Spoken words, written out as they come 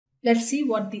Let's see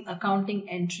what the accounting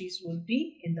entries will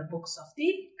be in the books of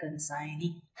the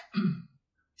consignee.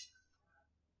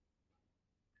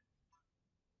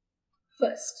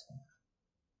 First,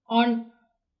 on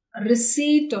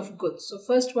receipt of goods. So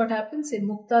first what happens? In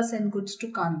Mukta send goods to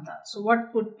Kanta. So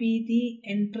what would be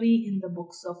the entry in the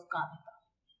books of Kanta?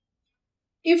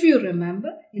 If you remember,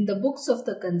 in the books of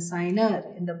the consignor,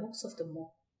 in the books of the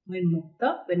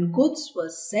Mukta, when goods were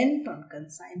sent on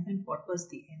consignment, what was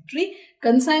the entry?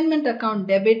 Consignment account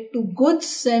debit to goods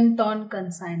sent on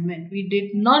consignment. We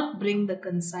did not bring the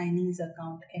consignee's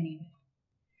account anywhere.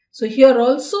 So here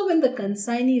also when the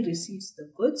consignee receives the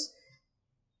goods,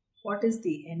 what is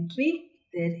the entry?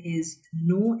 There is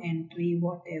no entry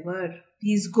whatever.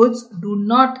 These goods do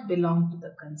not belong to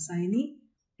the consignee.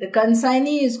 The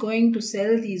consignee is going to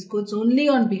sell these goods only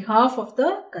on behalf of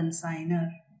the consignor.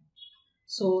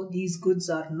 So these goods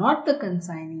are not the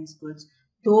consignee's goods.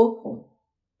 Though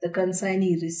the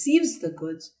consignee receives the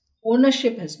goods,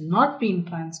 ownership has not been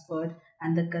transferred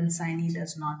and the consignee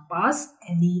does not pass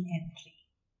any entry.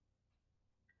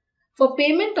 For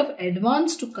payment of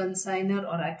advance to consignor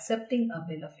or accepting a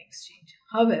bill of exchange.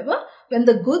 However, when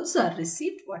the goods are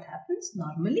received, what happens?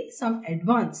 Normally, some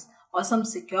advance or some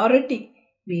security,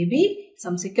 maybe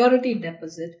some security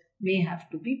deposit may have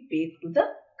to be paid to the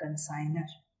consignor.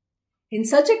 In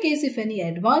such a case, if any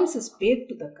advance is paid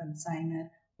to the consignor,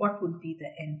 what would be the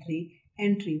entry?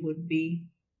 Entry would be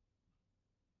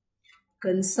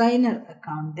consignor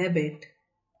account debit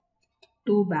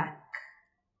to bank.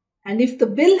 And if the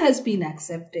bill has been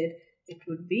accepted, it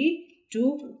would be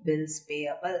to bills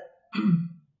payable.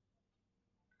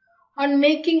 On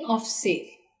making of sale,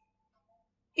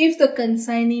 if the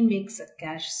consignee makes a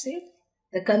cash sale,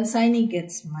 the consignee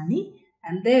gets money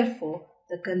and therefore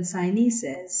the consignee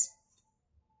says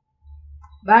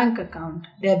bank account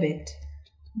debit.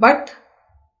 But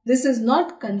this is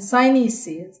not consignee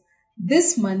sales.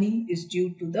 This money is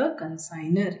due to the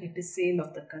consignor. It is sale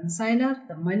of the consignor.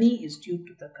 The money is due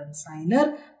to the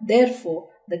consignor. Therefore,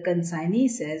 the consignee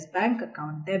says bank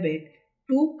account debit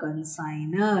to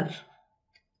consignor.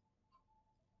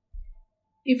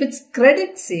 If it's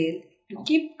credit sale, to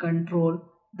keep control,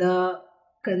 the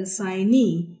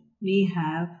consignee may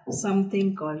have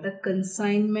something called a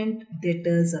consignment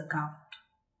debtors account.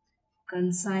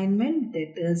 Consignment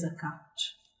debtors account.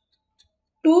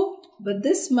 But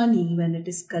this money, when it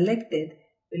is collected,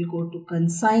 will go to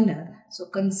consignor. So,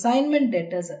 consignment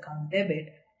debtors account debit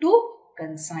to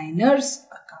consignor's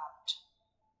account.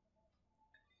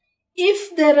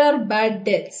 If there are bad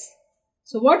debts,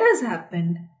 so what has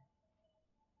happened?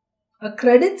 A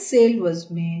credit sale was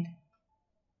made.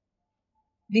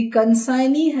 The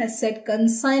consignee has set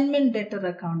consignment debtor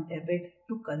account debit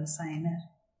to consignor.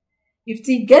 If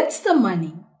he gets the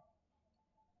money,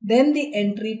 then the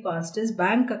entry passed is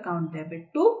bank account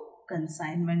debit to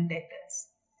consignment debtors.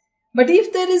 But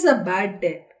if there is a bad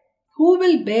debt, who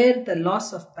will bear the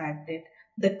loss of bad debt?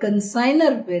 The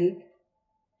consignor will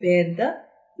bear the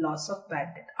loss of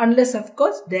bad debt. Unless, of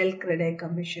course, del crede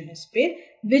commission is paid,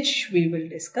 which we will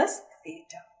discuss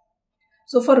later.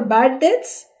 So, for bad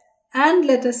debts and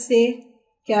let us say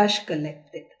cash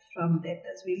collected from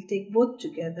debtors, we will take both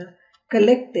together.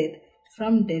 Collected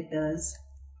from debtors.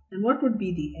 And what would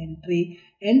be the entry?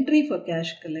 Entry for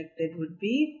cash collected would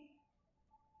be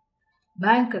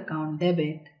bank account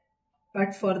debit.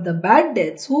 But for the bad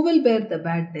debts, who will bear the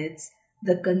bad debts?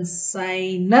 The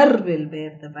consignor will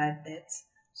bear the bad debts.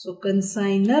 So,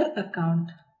 consignor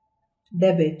account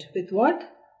debit with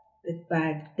what? With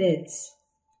bad debts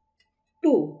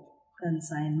to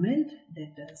consignment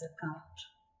debtors account.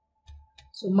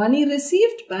 So, money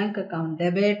received, bank account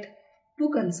debit to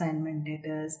consignment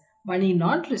debtors. Money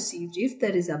not received, if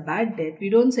there is a bad debt, we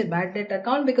don't say bad debt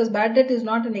account because bad debt is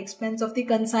not an expense of the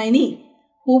consignee.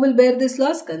 Who will bear this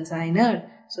loss? Consignor.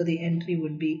 So the entry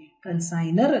would be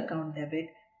consignor account debit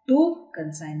to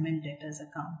consignment debtors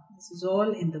account. This is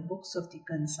all in the books of the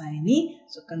consignee.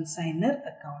 So consignor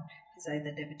account is either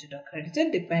debited or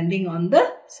credited depending on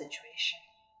the situation.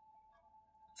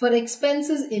 For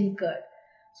expenses incurred.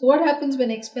 So what happens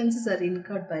when expenses are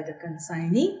incurred by the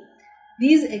consignee?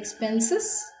 These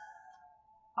expenses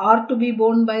are to be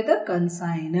borne by the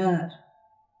consignor,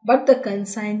 but the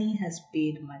consignee has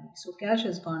paid money. So cash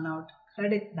has gone out,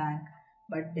 credit bank,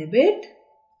 but debit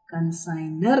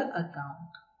consignor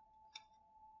account.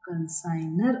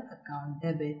 Consignor account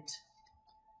debit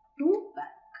to bank.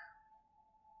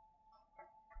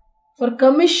 For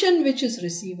commission which is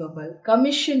receivable,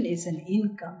 commission is an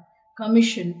income.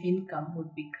 Commission income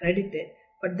would be credited,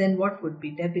 but then what would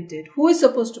be debited? Who is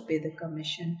supposed to pay the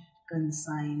commission?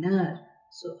 Consignor.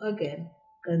 So again,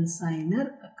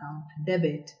 consignor account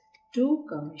debit to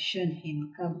commission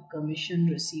income, commission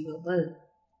receivable.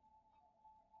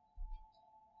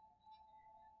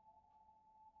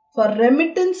 For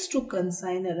remittance to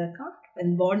consignor account,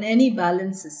 when any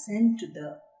balance is sent to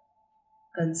the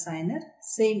consignor,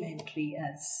 same entry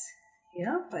as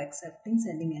here for accepting,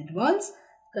 sending advance,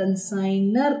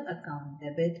 consignor account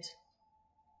debit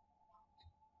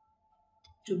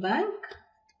to bank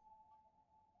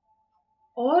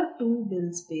or to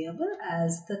bills payable,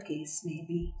 as the case may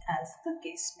be,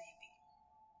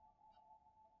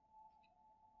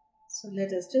 So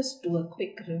let us just do a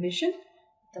quick revision,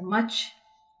 the much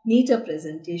neater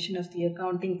presentation of the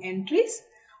accounting entries.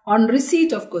 On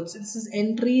receipt of goods, this is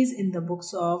entries in the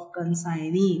books of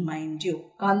consignee, mind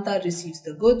you. Kanta receives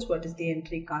the goods. What is the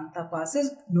entry Kanta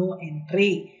passes? No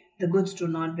entry. The goods do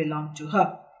not belong to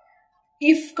her.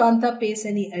 If Kanta pays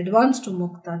any advance to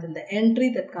Mukta, then the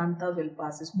entry that Kanta will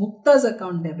pass is Mukta's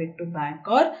account debit to bank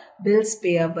or bills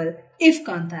payable if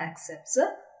Kanta accepts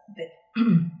a bill.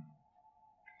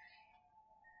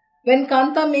 When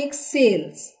Kanta makes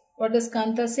sales, what does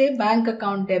Kanta say? Bank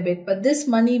account debit. But this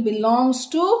money belongs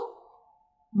to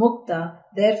Mukta.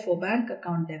 Therefore, bank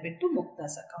account debit to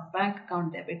Mukta's account. Bank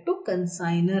account debit to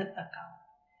consignor account.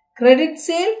 Credit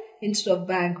sale, instead of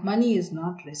bank, money is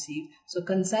not received. So,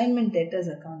 consignment debtors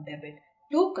account debit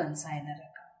to consignor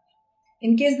account.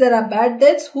 In case there are bad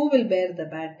debts, who will bear the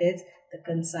bad debts? The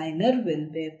consignor will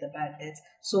bear the bad debts.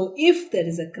 So, if there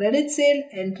is a credit sale,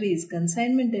 entry is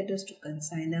consignment debtors to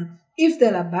consignor. If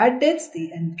there are bad debts,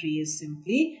 the entry is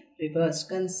simply reversed.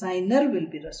 Consignor will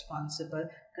be responsible.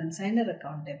 Consignor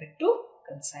account debit to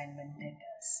consignment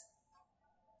debtors.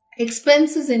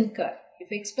 Expenses incurred.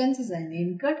 If expenses are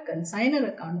incurred, consignor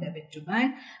account debit to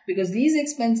bank, because these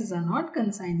expenses are not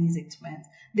consignee's expense.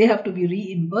 They have to be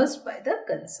reimbursed by the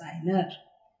consignor.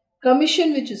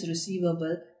 Commission which is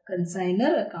receivable,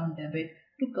 consignor account debit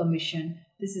to commission.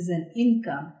 This is an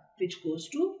income which goes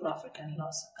to profit and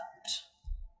loss account.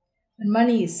 When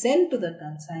money is sent to the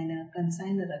consignor,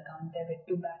 consignor account debit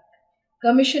to bank.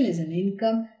 Commission is an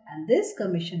income and this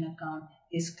commission account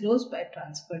is closed by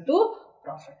transfer to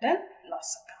profit and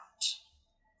loss account.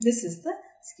 This is the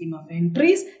scheme of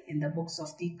entries in the books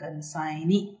of the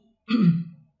consignee.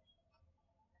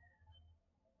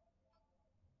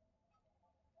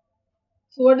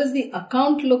 So what does the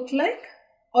account look like?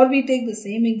 Or we take the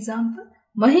same example.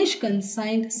 Mahesh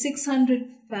consigned 600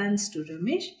 fans to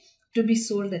Ramesh to be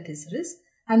sold at his risk,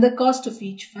 and the cost of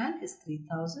each fan is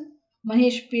 3,000.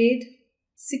 Mahesh paid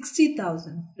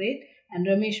 60,000 freight and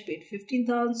Ramesh paid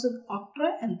 15,000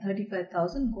 octroi and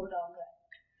 35,000 go down.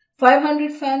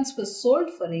 500 fans were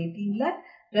sold for 18 lakh.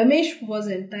 Ramesh was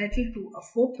entitled to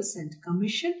a 4%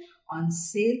 commission on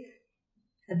sale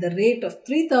at the rate of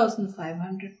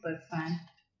 3,500 per fan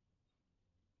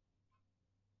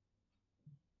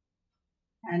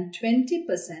and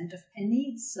 20% of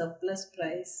any surplus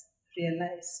price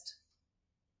realized.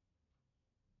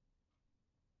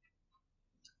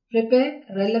 Prepare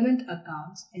relevant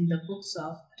accounts in the books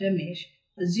of Ramesh,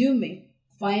 assuming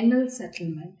final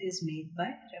settlement is made by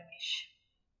Ramesh.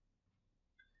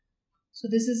 So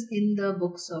this is in the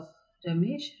books of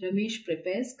Ramesh. Ramesh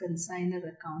prepares consignor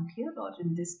account here, or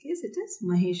in this case it is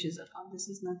Mahesh's account. This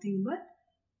is nothing but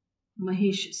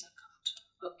Mahesh's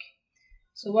account. Okay.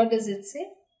 So what does it say?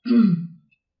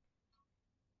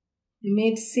 We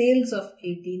made sales of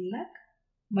 18 lakh.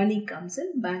 Money comes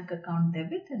in, bank account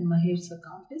debit and Mahesh's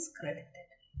account is credited.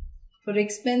 For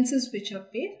expenses which are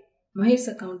paid, Mahesh's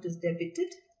account is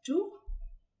debited to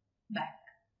bank.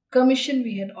 Commission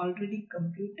we had already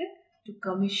computed. To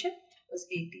commission was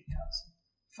 80,000.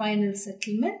 Final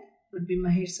settlement would be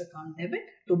Mahesh's account debit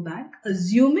to bank,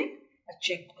 assuming a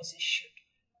check was issued.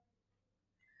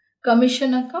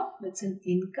 Commission account, that's an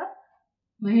income.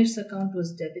 Mahesh's account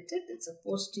was debited. It's a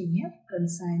posting here.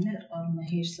 Consignor or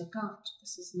Mahesh's account.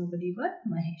 This is nobody but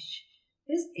Mahesh.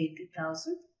 Is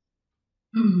 80,000.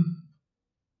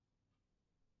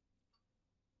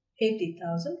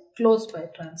 80,000 closed by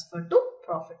transfer to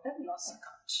profit and loss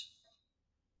account.